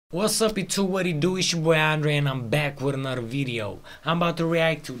What's up YouTube, what it do? It's your boy Andre and I'm back with another video. I'm about to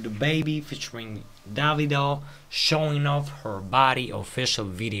react to DaBaby featuring Davido showing off her body official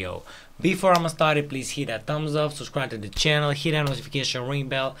video. Before I'm gonna start it, please hit that thumbs up, subscribe to the channel, hit that notification ring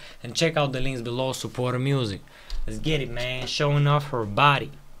bell, and check out the links below, support her music. Let's get it, man. Showing off her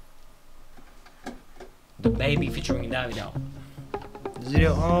body. DaBaby featuring Davido.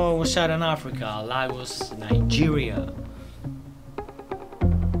 Oh, shot in Africa, Lagos, Nigeria.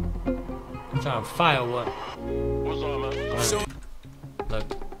 Trying to fire what? What's up, man?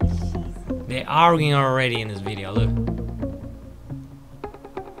 Look, they're arguing already in this video. Look.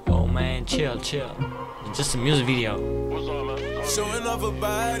 Oh man, chill. It's just a music video. What's up, man? Showing off her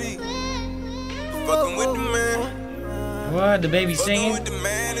body, fucking with the man. What? DaBaby singing? With the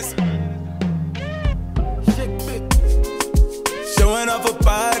man is showing off her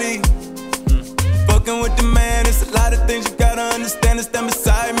body, fucking with the man. It's a lot of things you gotta understand and stand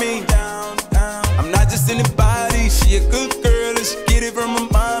beside me. I'm not just anybody, she a good girl and she get it from her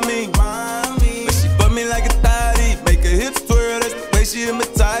mommy. But she put me like a thotty, make her hips twirl, that's the way she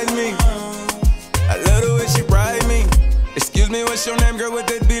hypnotize me. I love the way she ride me. Excuse me, what's your name, girl, what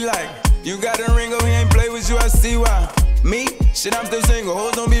that be like? You got a ring, oh, he ain't play with you, I see why. Me? Shit, I'm still single,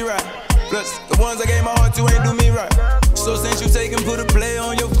 hoes don't be right. Plus, the ones I gave my heart to ain't do me right. So since you take and put a play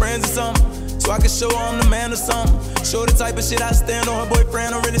on your friends or something, so I can show her I'm the man or something. Show the type of shit I stand on, her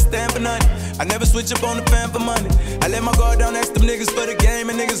boyfriend don't really stand for nothing. I never switch up on the fan for money. I let my guard down next to them niggas for the game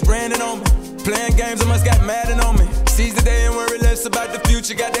and niggas branding on me. Playing games, I must got madden on me. Seize the day and worry less about the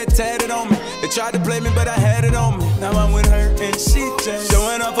future, got that tatted on me. They tried to play me, but I had it on me. Now I'm with her and she just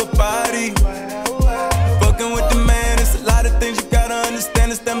showing off her body, fucking with the man. It's a lot of things you gotta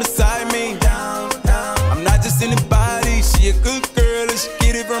understand and stand beside me. I'm not just anybody, she a good girl and she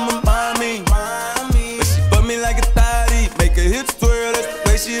get it from her mommy. But she put me like a thotty, make her hips twirl, that's the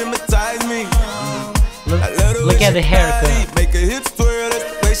way she hypnotize me. Look at the haircut. Make her hips twirl, that's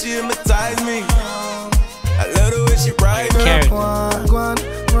the way she hypnotize me. I love the way she ride me. Go on,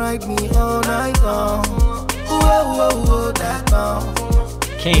 ride me all night long. Whoa, that long.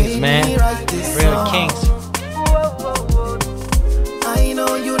 Kings, man. Real kings. I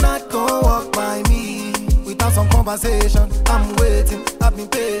know you're not gonna walk by me without some conversation. I'm waiting, I've been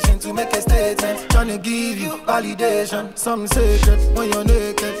patient to make a statement. Tryna give you validation, something sacred when you're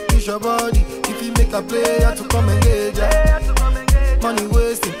naked. It's your body, if you make a player to come engage ya. Money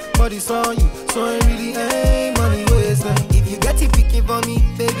wasting, body's on you, so it really ain't money wasting. If you get it picking for me,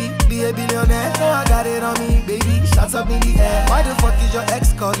 baby, be a billionaire. No, I got it on me, baby, shots up in the air. Why the fuck is your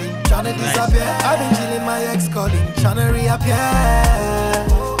ex calling, tryna disappear? I've been chilling, my ex calling, tryna reappear.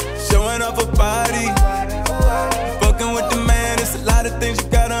 Showing off her body, fucking with the man. It's a lot of things you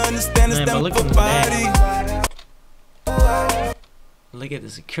gotta understand and stand with her body. Look at the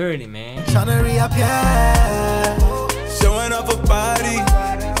security, man. Tryna reappear. Showing off her body,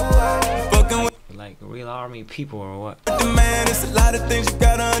 fucking with Like real army people or what? the man. It's a lot of things you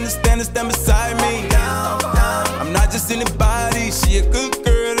gotta understand and stand beside me. I'm not just anybody, she a good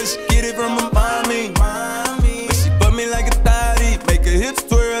girl and she get it from her mommy. But she put me like a thotty, make her hips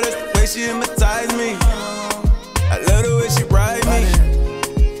twirl, that's the way she hypnotize me. I love the way she ride me.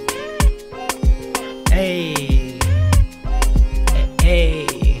 Hey,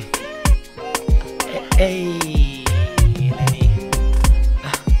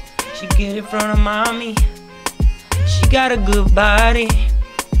 she get it from her mommy. She got a good body.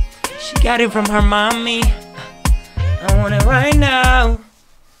 She got it from her mommy. I want it right now.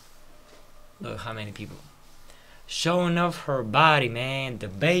 Look how many people showing off her body, man.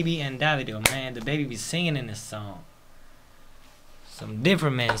 DaBaby and Davido, man. DaBaby be singing in this song. Some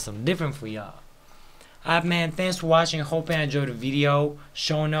different, man. Some different for y'all. Alright, man, thanks for watching. Hope you enjoyed the video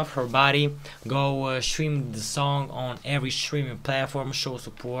showing off her body. Go stream the song on every streaming platform. Show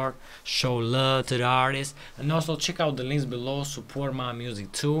support, show love to the artist, and also check out the links below. Support my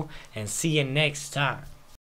music too, and see you next time.